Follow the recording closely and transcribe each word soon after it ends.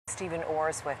Steven Orr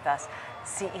is with us,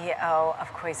 CEO of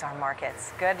Quasar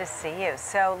Markets. Good to see you.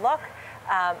 So look,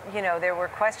 there were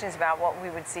questions about what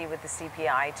we would see with the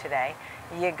CPI today.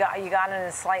 You got in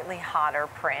a slightly hotter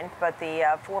print, but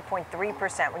the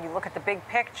 4.3%, when you look at the big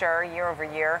picture year over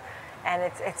year, and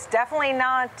it's definitely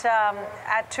not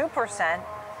at 2%.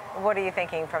 What are you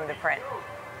thinking from the print?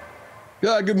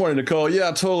 Yeah, good morning, Nicole.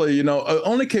 Yeah, totally. It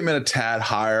only came in a tad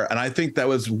higher, and I think that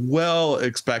was well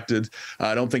expected.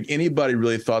 I don't think anybody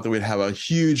really thought that we'd have a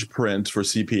huge print for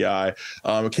CPI.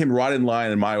 It came right in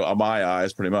line in my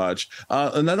eyes, pretty much.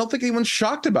 And I don't think anyone's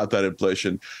shocked about that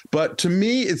inflation. But to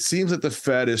me, it seems that the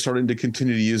Fed is starting to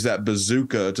continue to use that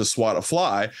bazooka to swat a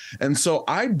fly. And so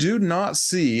I do not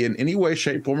see in any way,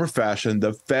 shape, form, or fashion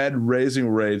the Fed raising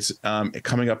rates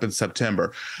coming up in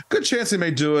September. Good chance they may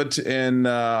do it in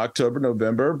October,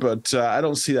 November, but I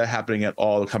don't see that happening at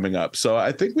all coming up. So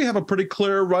I think we have a pretty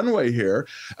clear runway here.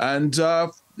 And a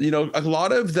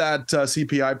lot of that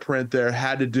CPI print there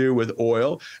had to do with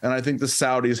oil, and I think the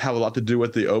Saudis have a lot to do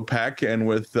with the OPEC and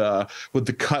with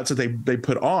the cuts that they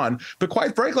put on. But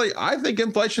quite frankly, I think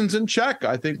inflation's in check.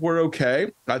 I think we're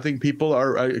okay. I think people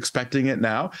are expecting it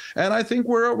now, and I think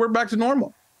we're back to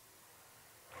normal.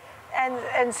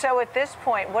 And so at this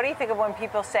point, what do you think of when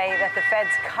people say that the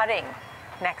Fed's cutting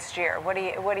next year? What do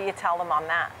you tell them on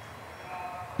that?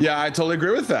 Yeah, I totally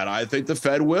agree with that. I think the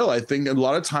Fed will. I think a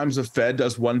lot of times the Fed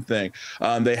does one thing.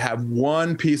 They have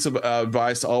one piece of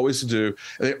advice always to do.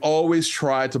 They always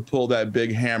try to pull that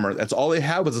big hammer. That's all they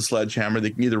have is a sledgehammer.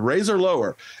 They can either raise or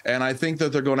lower. And I think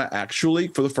that they're going to actually,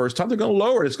 for the first time, they're going to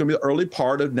lower it. It's going to be the early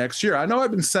part of next year. I know I've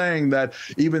been saying that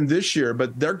even this year,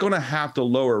 but they're going to have to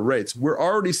lower rates. We're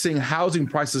already seeing housing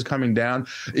prices coming down.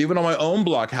 Even on my own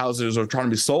block, houses are trying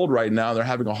to be sold right now. They're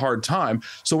having a hard time.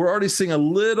 So we're already seeing a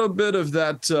little bit of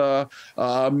that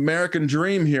American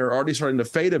dream here already starting to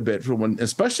fade a bit,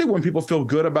 especially when people feel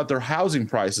good about their housing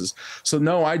prices. So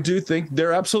no, I do think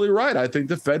they're absolutely right. I think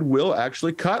the Fed will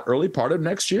actually cut early part of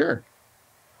next year.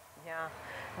 Yeah,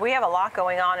 we have a lot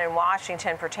going on in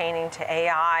Washington pertaining to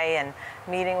AI and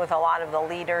meeting with a lot of the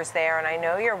leaders there. And I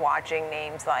know you're watching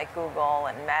names like Google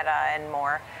and Meta and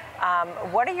more.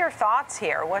 What are your thoughts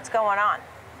here? What's going on?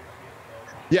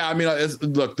 Yeah, I mean,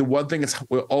 look, the one thing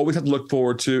we always have to look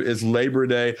forward to is Labor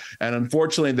Day. And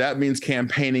unfortunately, that means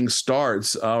campaigning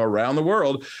starts around the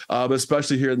world, but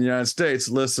especially here in the United States.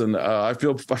 Listen, I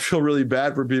feel really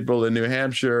bad for people in New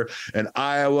Hampshire and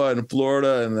Iowa and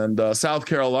Florida and then South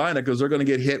Carolina, because they're going to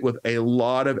get hit with a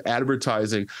lot of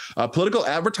advertising. Political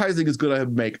advertising is going to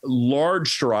make large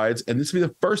strides. And this will be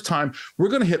the first time we're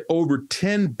going to hit over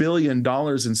 $10 billion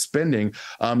in spending,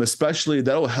 especially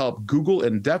that'll help Google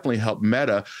and definitely help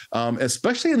Meta.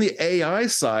 Especially in the AI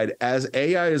side, as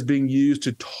AI is being used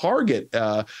to target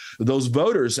those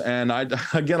voters. And I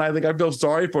think I feel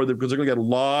sorry for them because they're going to get a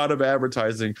lot of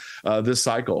advertising this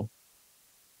cycle.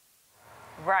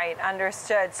 Right,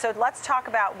 understood. So let's talk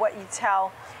about what you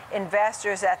tell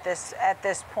investors at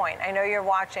this point. I know you're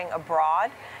watching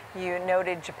abroad. You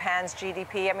noted Japan's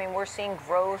GDP. I mean, we're seeing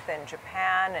growth in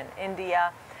Japan and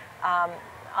India,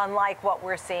 unlike what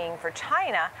we're seeing for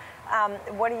China.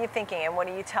 What are you thinking, and what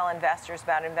do you tell investors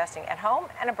about investing at home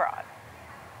and abroad?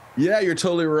 Yeah, you're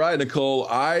totally right, Nicole.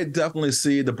 I definitely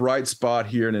see the bright spot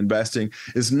here in investing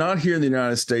is not here in the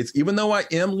United States. Even though I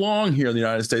am long here in the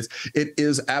United States, it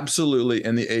is absolutely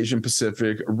in the Asian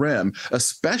Pacific rim,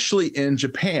 especially in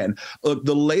Japan. Look,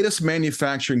 the latest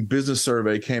manufacturing business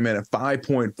survey came in at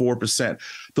 5.4%.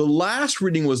 The last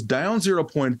reading was down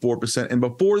 0.4%, and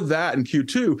before that in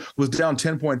Q2 was down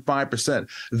 10.5%.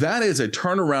 That is a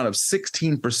turnaround of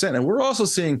 16%. And we're also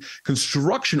seeing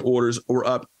construction orders were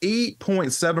up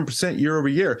 8.7% year over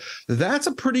year. That's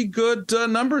a pretty good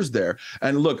numbers there.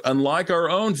 And look, unlike our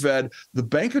own Fed, the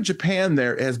Bank of Japan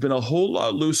there has been a whole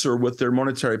lot looser with their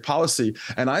monetary policy.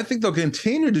 And I think they'll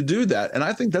continue to do that. And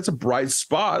I think that's a bright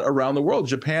spot around the world,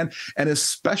 Japan, and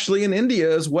especially in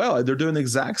India as well. They're doing the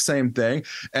exact same thing.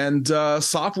 And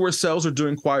software sales are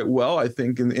doing quite well, I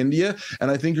think, in India. And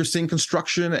I think you're seeing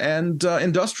construction and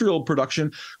industrial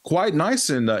production quite nice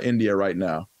in India right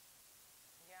now.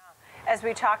 As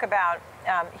we talk about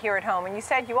here at home, and you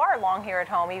said you are long here at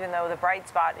home, even though the bright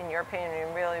spot, in your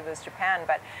opinion, really was Japan.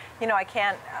 But, I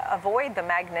can't avoid the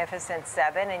Magnificent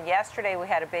Seven. And yesterday we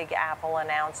had a big Apple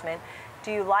announcement.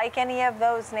 Do you like any of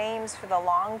those names for the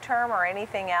long term, or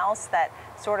anything else that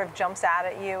sort of jumps out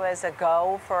at you as a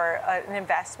go for an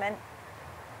investment?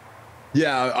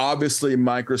 Yeah, obviously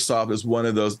Microsoft is one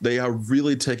of those. They are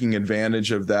really taking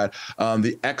advantage of that.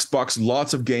 The Xbox,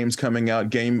 lots of games coming out.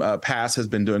 Game Pass has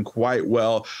been doing quite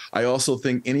well. I also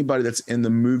think anybody that's in the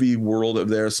movie world of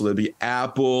there, so there'll be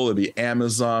Apple, there'll be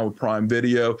Amazon with Prime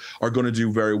Video, are going to do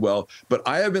very well. But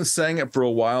I have been saying it for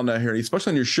a while now here,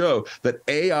 especially on your show, that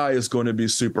AI is going to be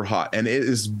super hot, and it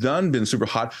has been super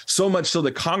hot. So much so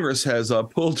that Congress has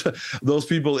pulled those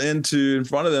people in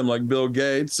front of them, like Bill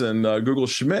Gates and Google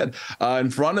Schmidt.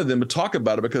 In front of them to talk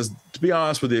about it, because to be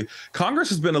honest with you, Congress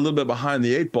has been a little bit behind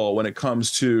the 8 ball when it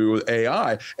comes to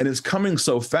AI, and it's coming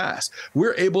so fast.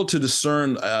 We're able to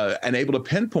discern and able to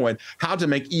pinpoint how to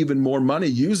make even more money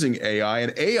using AI,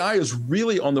 and AI is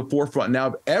really on the forefront now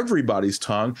of everybody's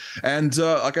tongue. And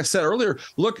like I said earlier,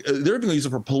 look, they're going to use it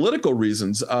for political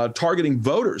reasons, targeting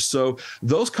voters. So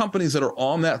those companies that are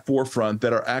on that forefront,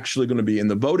 that are actually going to be in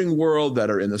the voting world,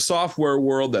 that are in the software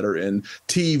world, that are in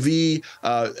TV,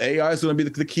 AI is going to be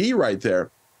the key right there.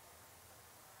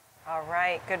 All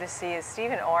right, good to see you.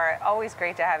 Steven Orr, always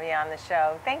great to have you on the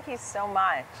show. Thank you so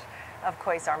much of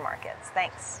Quasar Markets.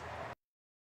 Thanks.